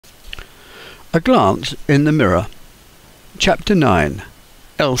A glance in the mirror. Chapter 9.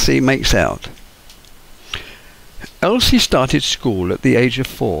 Elsie makes out. Elsie started school at the age of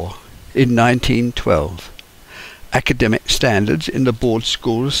 4 in 1912. Academic standards in the board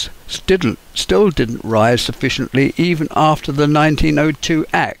schools still didn't rise sufficiently even after the 1902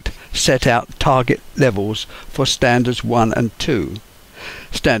 Act set out target levels for Standards 1 and 2.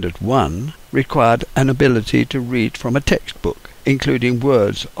 Standard 1 required an ability to read from a textbook, including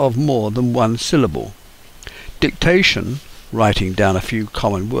words of more than one syllable. Dictation, writing down a few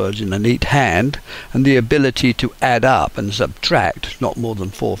common words in a neat hand, and the ability to add up and subtract not more than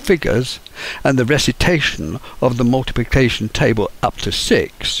 4 figures, and the recitation of the multiplication table up to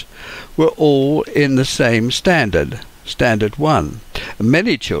 6, were all in the same standard, Standard 1.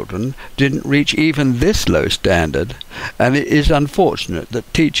 Many children didn't reach even this low standard, and it is unfortunate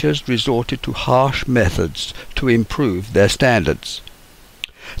that teachers resorted to harsh methods to improve their standards.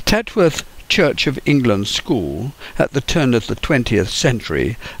 Tatworth Church of England School, at the turn of the 20th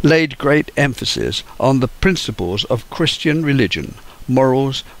century, laid great emphasis on the principles of Christian religion,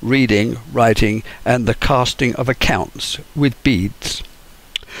 morals, reading, writing, and the casting of accounts with beads.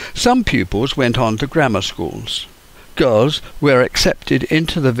 Some pupils went on to grammar schools. Girls were accepted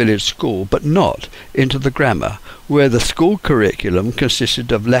into the village school, but not into the grammar, where the school curriculum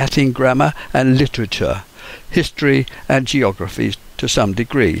consisted of Latin grammar and literature, history and geography to some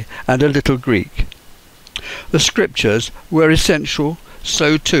degree, and a little Greek. The scriptures were essential,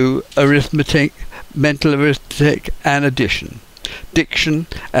 so too arithmetic, mental arithmetic and addition. Diction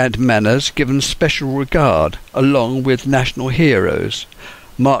and manners given special regard, along with national heroes,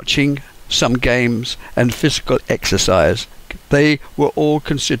 marching, some games and physical exercise. They were all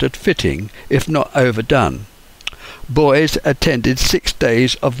considered fitting, if not overdone. Boys attended 6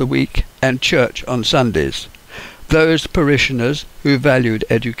 days of the week and church on Sundays. Those parishioners who valued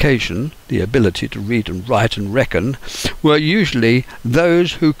education, the ability to read and write and reckon, were usually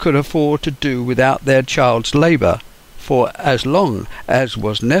those who could afford to do without their child's labour for as long as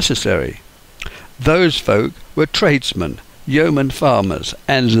was necessary. Those folk were tradesmen, yeoman farmers,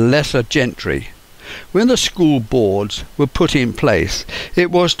 and lesser gentry. When the school boards were put in place,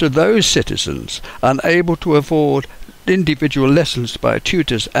 it was to those citizens unable to afford individual lessons by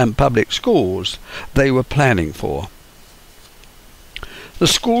tutors and public schools they were planning for. The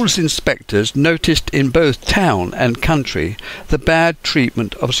school's inspectors noticed in both town and country the bad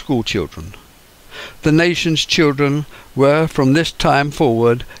treatment of school children. The nation's children were from this time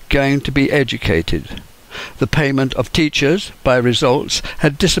forward going to be educated. The payment of teachers by results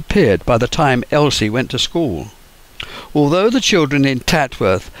had disappeared by the time Elsie went to school. Although the children in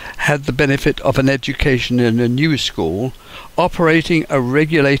Tatworth had the benefit of an education in a new school, operating a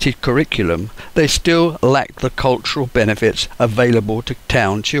regulated curriculum, they still lacked the cultural benefits available to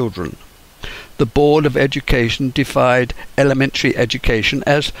town children. The Board of Education defined elementary education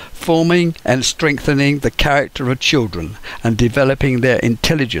as forming and strengthening the character of children and developing their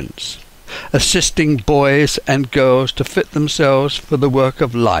intelligence, assisting boys and girls to fit themselves for the work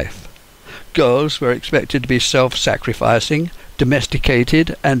of life. Girls were expected to be self-sacrificing,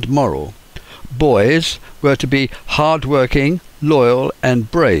 domesticated and moral. Boys were to be hard-working, loyal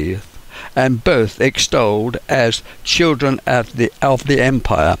and brave, and both extolled as children of the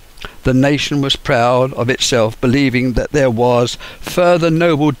empire. The nation was proud of itself, believing that there was further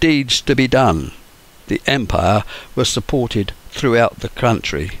noble deeds to be done. The empire was supported throughout the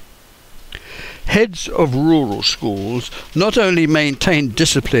country. Heads of rural schools not only maintained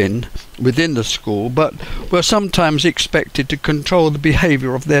discipline within the school, but were sometimes expected to control the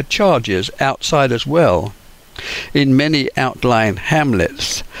behaviour of their charges outside as well. In many outlying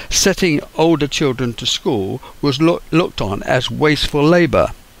hamlets, setting older children to school was looked on as wasteful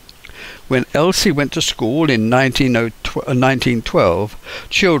labour. When Elsie went to school in 1912,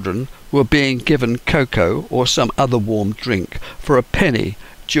 children were being given cocoa or some other warm drink for a penny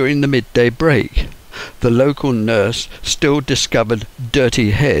during the midday break. The local nurse still discovered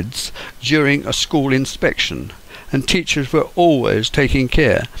dirty heads during a school inspection, and teachers were always taking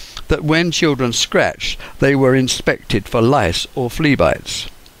care that when children scratched, they were inspected for lice or flea bites.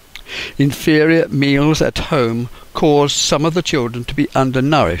 Inferior meals at home caused some of the children to be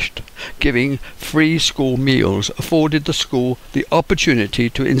undernourished. Giving free school meals afforded the school the opportunity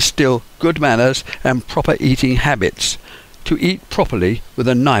to instill good manners and proper eating habits, to eat properly with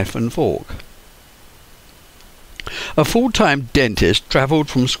a knife and fork. A full-time dentist travelled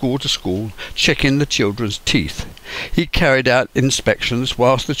from school to school, checking the children's teeth. He carried out inspections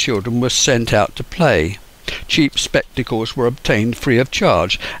whilst the children were sent out to play. Cheap spectacles were obtained free of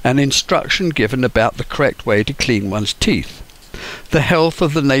charge, and instruction given about the correct way to clean one's teeth. The health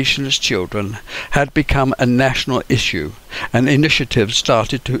of the nation's children had become a national issue, and initiatives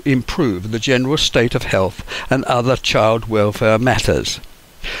started to improve the general state of health and other child welfare matters.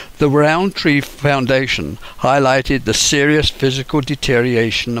 The Rowntree Foundation highlighted the serious physical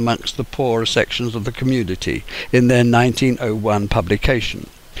deterioration amongst the poorer sections of the community in their 1901 publication.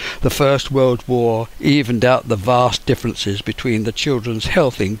 The First World War evened out the vast differences between the children's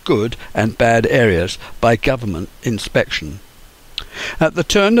health in good and bad areas by government inspection. At the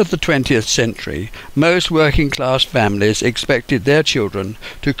turn of the 20th century, most working-class families expected their children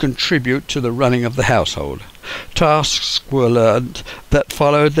to contribute to the running of the household. Tasks were learned that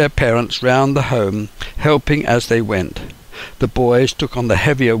followed their parents round the home, helping as they went. The boys took on the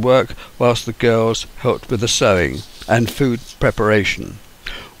heavier work, whilst the girls helped with the sewing and food preparation.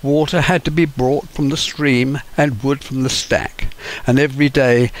 Water had to be brought from the stream and wood from the stack, and every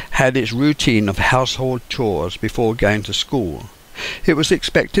day had its routine of household chores before going to school. It was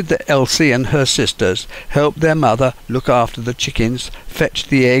expected that Elsie and her sisters helped their mother look after the chickens, fetch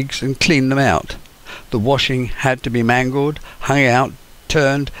the eggs and clean them out. The washing had to be mangled, hung out,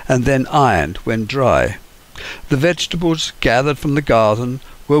 turned and then ironed when dry. The vegetables gathered from the garden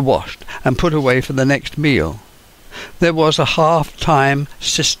were washed and put away for the next meal. There was a half-time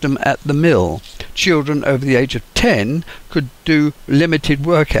system at the mill. Children over the age of 10 could do limited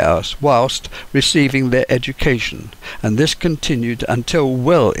work hours whilst receiving their education, and this continued until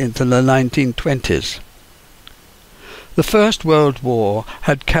well into the 1920s. The First World War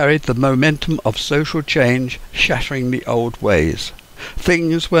had carried the momentum of social change, shattering the old ways.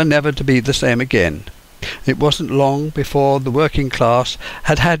 Things were never to be the same again. It wasn't long before the working class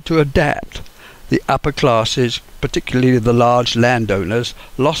had had to adapt. The upper classes, particularly the large landowners,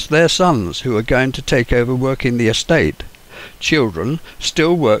 lost their sons who were going to take over working the estate. Children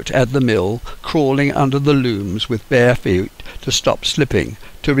still worked at the mill, crawling under the looms with bare feet to stop slipping,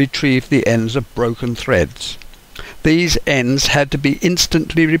 to retrieve the ends of broken threads. These ends had to be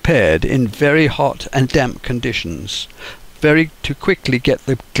instantly repaired in very hot and damp conditions, to quickly get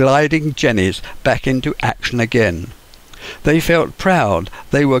the gliding jennies back into action again. They felt proud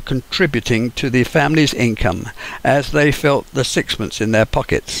they were contributing to the family's income, as they felt the sixpence in their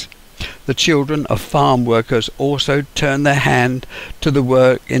pockets. The children of farm workers also turned their hand to the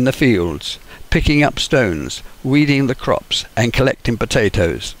work in the fields, picking up stones, weeding the crops, and collecting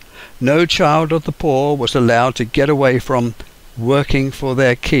potatoes. No child of the poor was allowed to get away from working for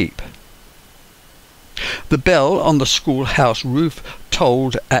their keep. The bell on the schoolhouse roof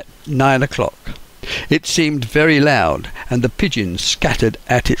tolled at 9 o'clock. It seemed very loud, and the pigeons scattered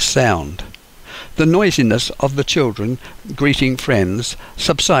at its sound. The noisiness of the children greeting friends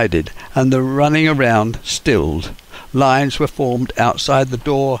subsided, and the running around stilled. Lines were formed outside the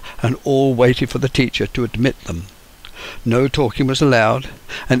door, and all waited for the teacher to admit them. No talking was allowed,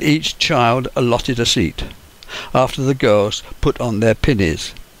 and each child allotted a seat, after the girls put on their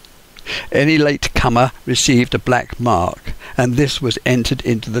pinnies. Any late comer received a black mark, and this was entered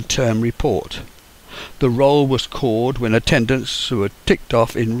into the term report. The roll was called when attendance were ticked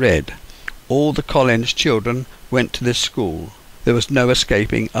off in red. All the Collins children went to this school. There was no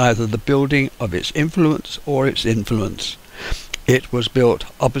escaping either the building of its influence or its influence. It was built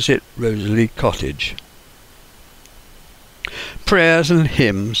opposite Rosalie Cottage. Prayers and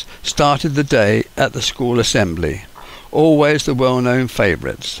hymns started the day at the school assembly, always the well-known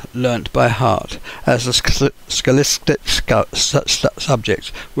favourites, learnt by heart, as the scholastic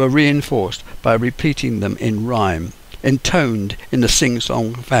subjects were reinforced by repeating them in rhyme, intoned in a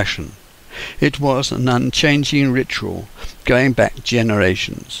sing-song fashion. It was an unchanging ritual, going back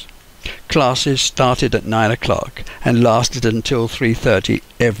generations. Classes started at 9 o'clock and lasted until 3:30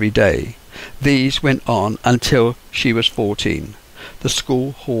 every day. These went on until she was 14. The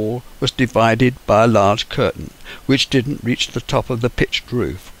school hall was divided by a large curtain, which didn't reach the top of the pitched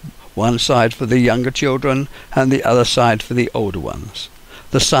roof, one side for the younger children and the other side for the older ones.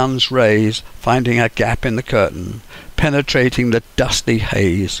 The sun's rays, finding a gap in the curtain, penetrating the dusty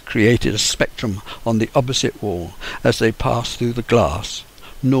haze, created a spectrum on the opposite wall as they passed through the glass,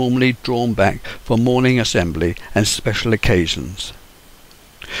 normally drawn back for morning assembly and special occasions.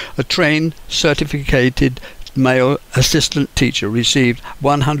 A trained, certificated male assistant teacher received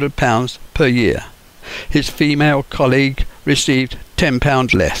 £100 per year. His female colleague received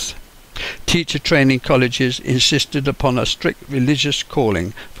 £10 less. Teacher training colleges insisted upon a strict religious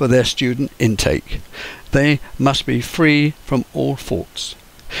calling for their student intake. They must be free from all faults.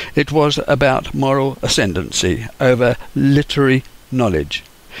 It was about moral ascendancy over literary knowledge.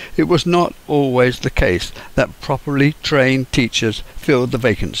 It was not always the case that properly trained teachers filled the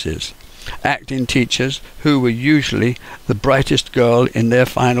vacancies. Acting teachers, who were usually the brightest girl in their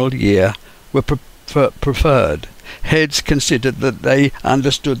final year, were preferred. Heads considered that they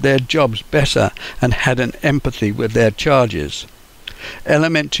understood their jobs better and had an empathy with their charges.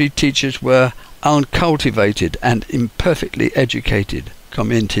 Elementary teachers were uncultivated and imperfectly educated,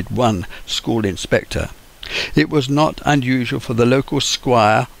 commented one school inspector. It was not unusual for the local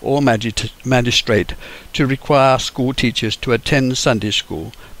squire or magistrate to require school teachers to attend Sunday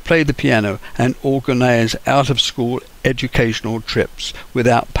school, play the piano, and organise out-of-school educational trips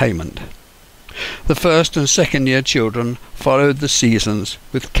without payment. The first and second year children followed the seasons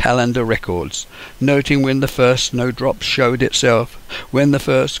with calendar records, noting when the first snowdrop showed itself, when the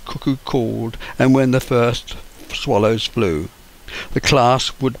first cuckoo called, and when the first swallows flew. The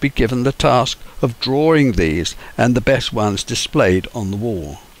class would be given the task of drawing these, and the best ones displayed on the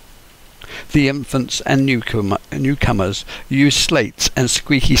wall. The infants and newcomers used slates and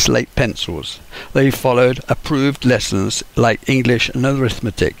squeaky slate pencils. They followed approved lessons like English and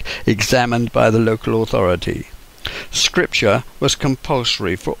arithmetic, examined by the local authority. Scripture was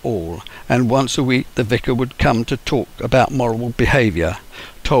compulsory for all, and once a week the vicar would come to talk about moral behaviour,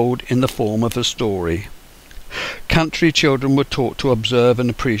 told in the form of a story. Country children were taught to observe and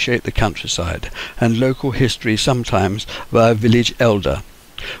appreciate the countryside, and local history sometimes by a village elder.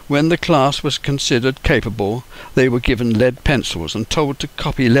 When the class was considered capable, they were given lead pencils and told to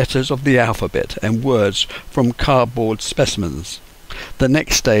copy letters of the alphabet and words from cardboard specimens. The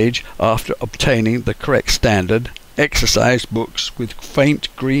next stage, after obtaining the correct standard, exercise books with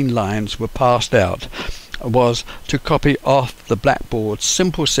faint green lines were passed out, was to copy off the blackboard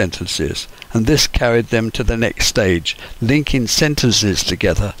simple sentences, and this carried them to the next stage, linking sentences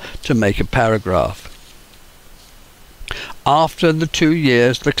together to make a paragraph. After the 2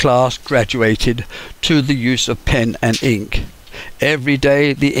 years, the class graduated to the use of pen and ink. Every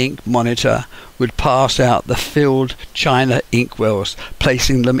day the ink monitor would pass out the filled china inkwells,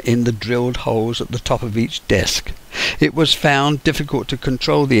 placing them in the drilled holes at the top of each desk. It was found difficult to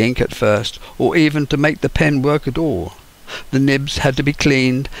control the ink at first, or even to make the pen work at all. The nibs had to be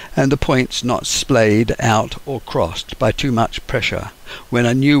cleaned, and the points not splayed out or crossed by too much pressure when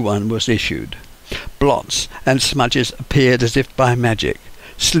a new one was issued. Blots and smudges appeared as if by magic.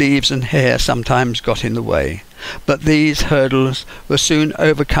 Sleeves and hair sometimes got in the way, but these hurdles were soon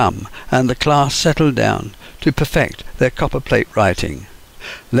overcome, and the class settled down to perfect their copperplate writing.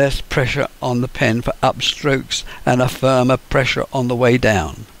 Less pressure on the pen for upstrokes and a firmer pressure on the way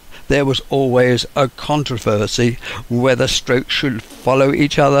down. There was always a controversy whether strokes should follow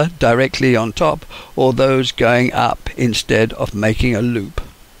each other directly on top, or those going up instead of making a loop.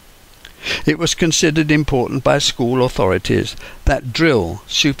 It was considered important by school authorities that drill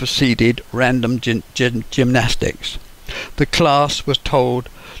superseded random gymnastics. The class was told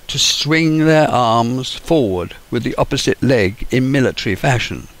to swing their arms forward with the opposite leg in military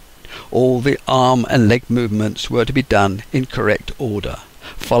fashion. All the arm and leg movements were to be done in correct order,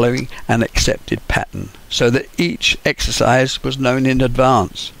 following an accepted pattern, so that each exercise was known in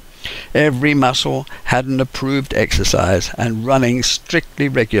advance. Every muscle had an approved exercise, and running strictly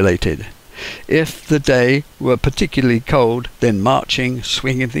regulated. If the day were particularly cold, then marching,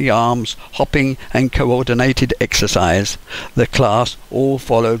 swinging the arms, hopping, and coordinated exercise. The class all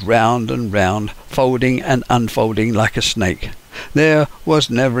followed round and round, folding and unfolding like a snake. There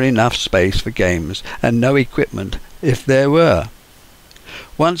was never enough space for games, and no equipment if there were.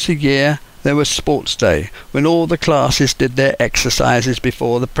 Once a year there was sports day, when all the classes did their exercises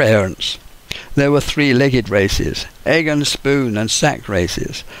before the parents. There were 3-legged races, egg and spoon and sack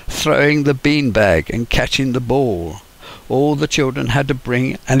races, throwing the beanbag and catching the ball. All the children had to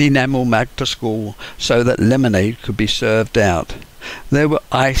bring an enamel mug to school so that lemonade could be served out. There were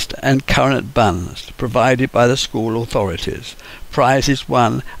iced and currant buns provided by the school authorities, prizes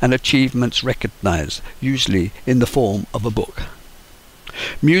won and achievements recognised, usually in the form of a book.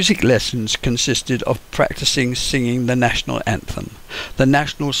 Music lessons consisted of practising singing the national anthem, the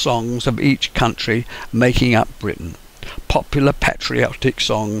national songs of each country making up Britain, popular patriotic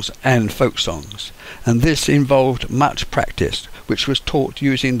songs and folk songs, and this involved much practice, which was taught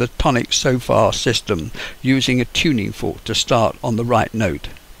using the tonic so-far system, using a tuning fork to start on the right note.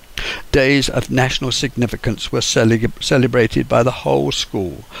 Days of national significance were celebrated by the whole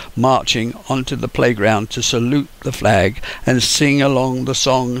school, marching onto the playground to salute the flag and sing along the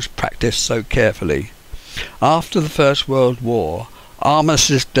songs practised so carefully. After the First World War,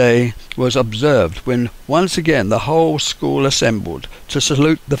 Armistice Day was observed, when once again the whole school assembled to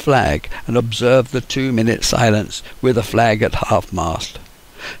salute the flag and observe the 2-minute silence with the flag at half-mast.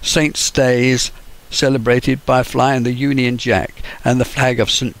 Saints' Days celebrated by flying the Union Jack and the flag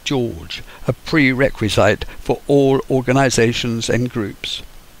of St. George, a prerequisite for all organisations and groups.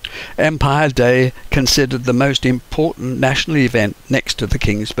 Empire Day considered the most important national event next to the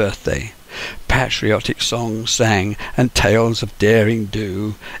King's birthday. Patriotic songs sang and tales of daring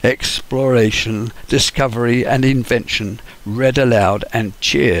do, exploration, discovery and invention read aloud and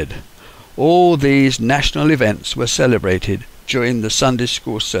cheered. All these national events were celebrated during the Sunday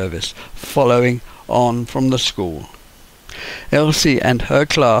school service following on from the school. Elsie and her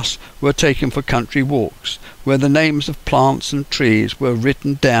class were taken for country walks, where the names of plants and trees were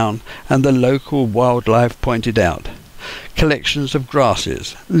written down and the local wildlife pointed out. Collections of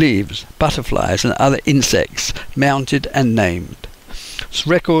grasses, leaves, butterflies and other insects mounted and named.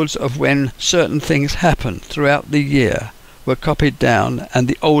 Records of when certain things happened throughout the year were copied down, and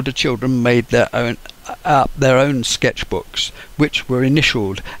the older children made their own sketchbooks, which were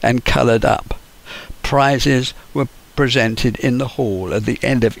initialed and coloured up. Prizes were presented in the hall at the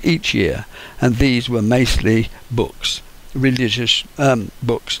end of each year, and these were mostly books, religious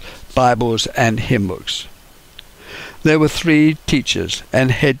books, Bibles and hymn books. There were 3 teachers and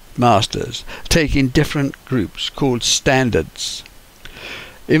headmasters taking different groups called standards.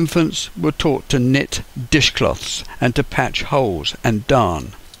 Infants were taught to knit dishcloths and to patch holes and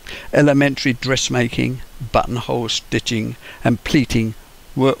darn. Elementary dressmaking, buttonhole stitching and pleating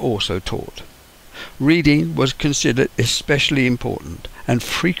were also taught. Reading was considered especially important and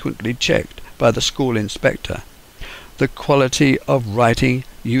frequently checked by the school inspector. The quality of writing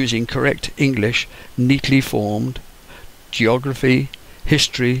using correct English, neatly formed, geography,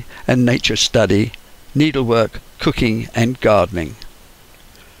 history and nature study, needlework, cooking and gardening.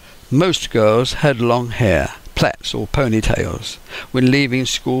 Most girls had long hair, plaits or ponytails. When leaving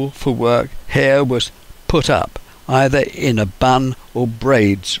school for work, hair was put up, either in a bun or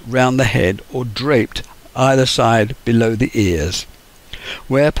braids round the head or draped either side below the ears.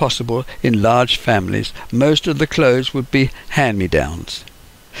 Where possible, in large families, most of the clothes would be hand-me-downs.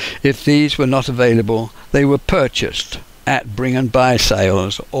 If these were not available, they were purchased at bring-and-buy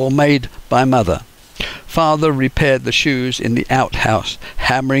sales or made by mother. Father repaired the shoes in the outhouse,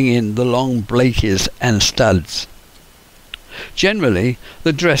 hammering in the long blakies and studs. Generally,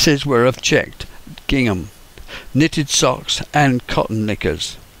 the dresses were of checked gingham, knitted socks and cotton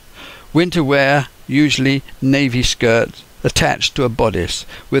knickers. Winter wear, usually navy skirts attached to a bodice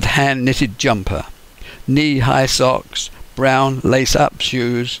with hand-knitted jumper, knee-high socks, brown lace-up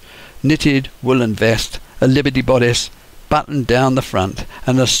shoes, knitted woolen vest, a liberty bodice, buttoned down the front,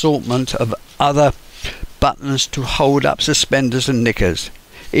 an assortment of other buttons to hold up suspenders and knickers.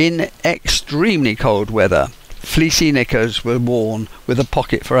 In extremely cold weather, fleecy knickers were worn with a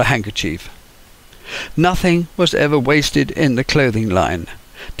pocket for a handkerchief. Nothing was ever wasted in the clothing line.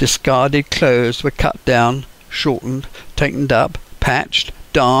 Discarded clothes were cut down, shortened, taken up, patched,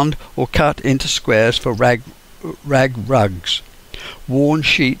 darned or cut into squares for rag rugs. Worn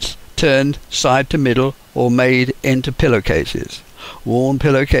sheets turned side to middle or made into pillowcases. Worn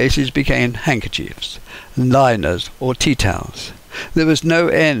pillowcases became handkerchiefs, liners or tea towels. There was no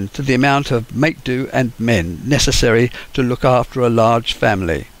end to the amount of make-do and men necessary to look after a large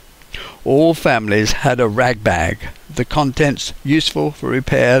family. All families had a rag bag, the contents useful for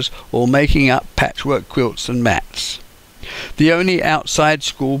repairs or making up patchwork quilts and mats. The only outside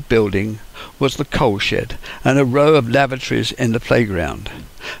school building was the coal shed and a row of lavatories in the playground.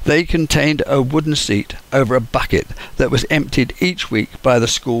 They contained a wooden seat over a bucket that was emptied each week by the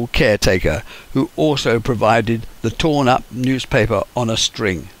school caretaker, who also provided the torn-up newspaper on a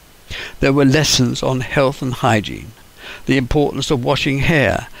string. There were lessons on health and hygiene, the importance of washing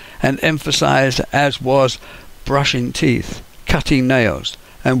hair, and emphasized as was brushing teeth, cutting nails,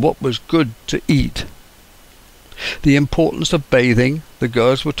 and what was good to eat. The importance of bathing, the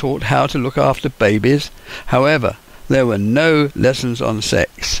girls were taught how to look after babies. However, there were no lessons on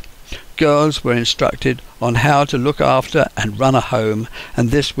sex. Girls were instructed on how to look after and run a home, and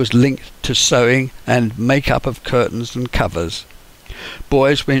this was linked to sewing and make-up of curtains and covers.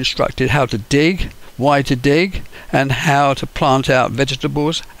 Boys were instructed how to dig, why to dig, and how to plant out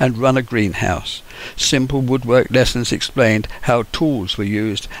vegetables and run a greenhouse. Simple woodwork lessons explained how tools were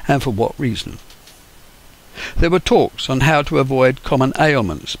used and for what reason. There were talks on how to avoid common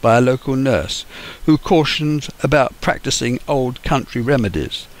ailments by a local nurse, who cautioned about practicing old country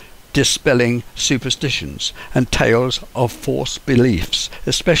remedies, dispelling superstitions and tales of false beliefs,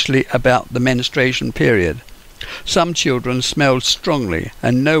 especially about the menstruation period. Some children smelled strongly,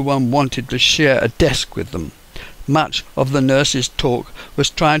 and no one wanted to share a desk with them. Much of the nurse's talk was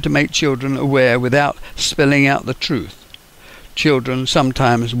trying to make children aware without spelling out the truth. Children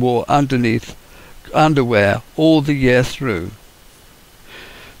sometimes wore underneath underwear all the year through.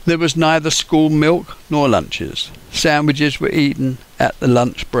 There was neither school milk nor lunches. Sandwiches were eaten at the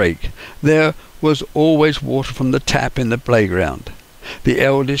lunch break. There was always water from the tap in the playground. The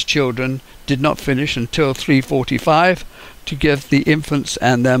eldest children did not finish until 3:45 to give the infants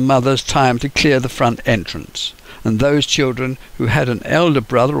and their mothers time to clear the front entrance, and those children who had an elder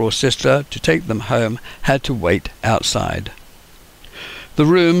brother or sister to take them home had to wait outside. The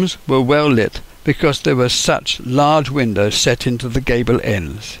rooms were well lit because there were such large windows set into the gable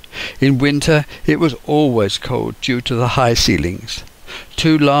ends. In winter it was always cold due to the high ceilings.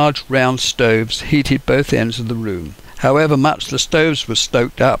 2 large round stoves heated both ends of the room. However much the stoves were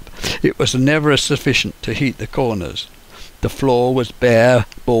stoked up, it was never sufficient to heat the corners. The floor was bare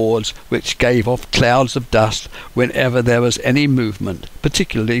boards which gave off clouds of dust whenever there was any movement,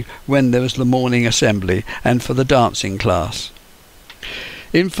 particularly when there was the morning assembly and for the dancing class.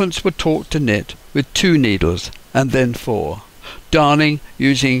 Infants were taught to knit with 2 needles and then 4, darning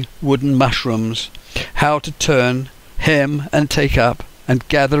using wooden mushrooms, how to turn, hem and take up and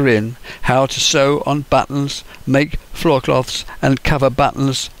gather in, how to sew on buttons, make floorcloths and cover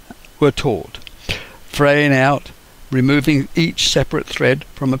buttons were taught. Fraying out, removing each separate thread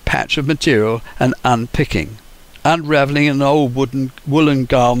from a patch of material and unpicking. Unravelling an old woolen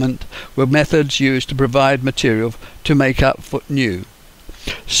garment were methods used to provide material to make up for new.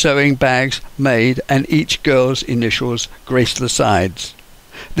 Sewing bags made and each girl's initials graced the sides.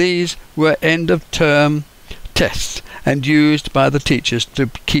 These were end-of-term tests and used by the teachers to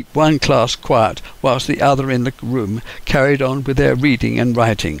keep one class quiet whilst the other in the room carried on with their reading and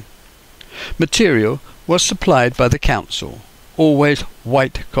writing. Material was supplied by the council, always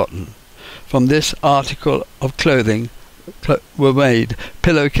white cotton. From this article of clothing were made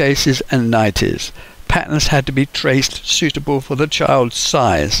pillowcases and nighties. Patterns had to be traced suitable for the child's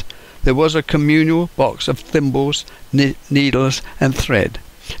size. There was a communal box of thimbles, needles and thread.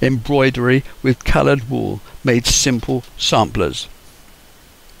 Embroidery with coloured wool made simple samplers.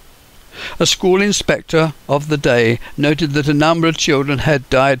 A school inspector of the day noted that a number of children had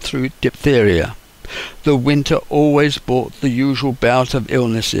died through diphtheria. The winter always brought the usual bout of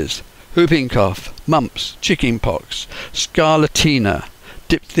illnesses: whooping cough, mumps, chickenpox, scarlatina,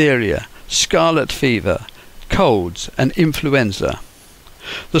 diphtheria, scarlet fever, colds and influenza.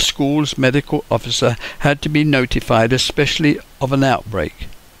 The school's medical officer had to be notified especially of an outbreak.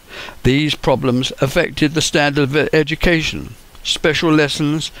 These problems affected the standard of education. Special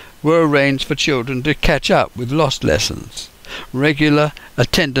lessons were arranged for children to catch up with lost lessons. Regular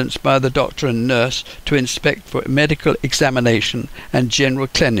attendance by the doctor and nurse to inspect for medical examination and general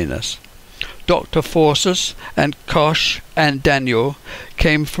cleanliness. Dr. Forsus and Koch and Daniel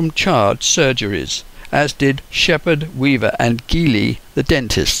came from charge surgeries, as did Shepherd, Weaver and Geely, the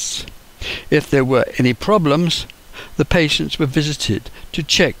dentists. If there were any problems, the patients were visited to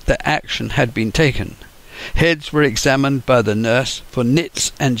check that action had been taken. Heads were examined by the nurse for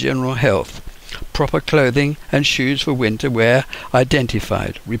nits and general health. Proper clothing and shoes for winter wear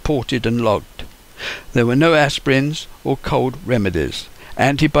identified, reported and logged. There were no aspirins or cold remedies.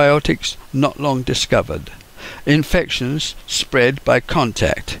 Antibiotics not long discovered. Infections spread by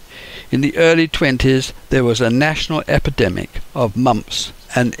contact. In the early 20s there was a national epidemic of mumps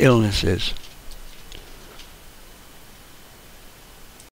and illnesses.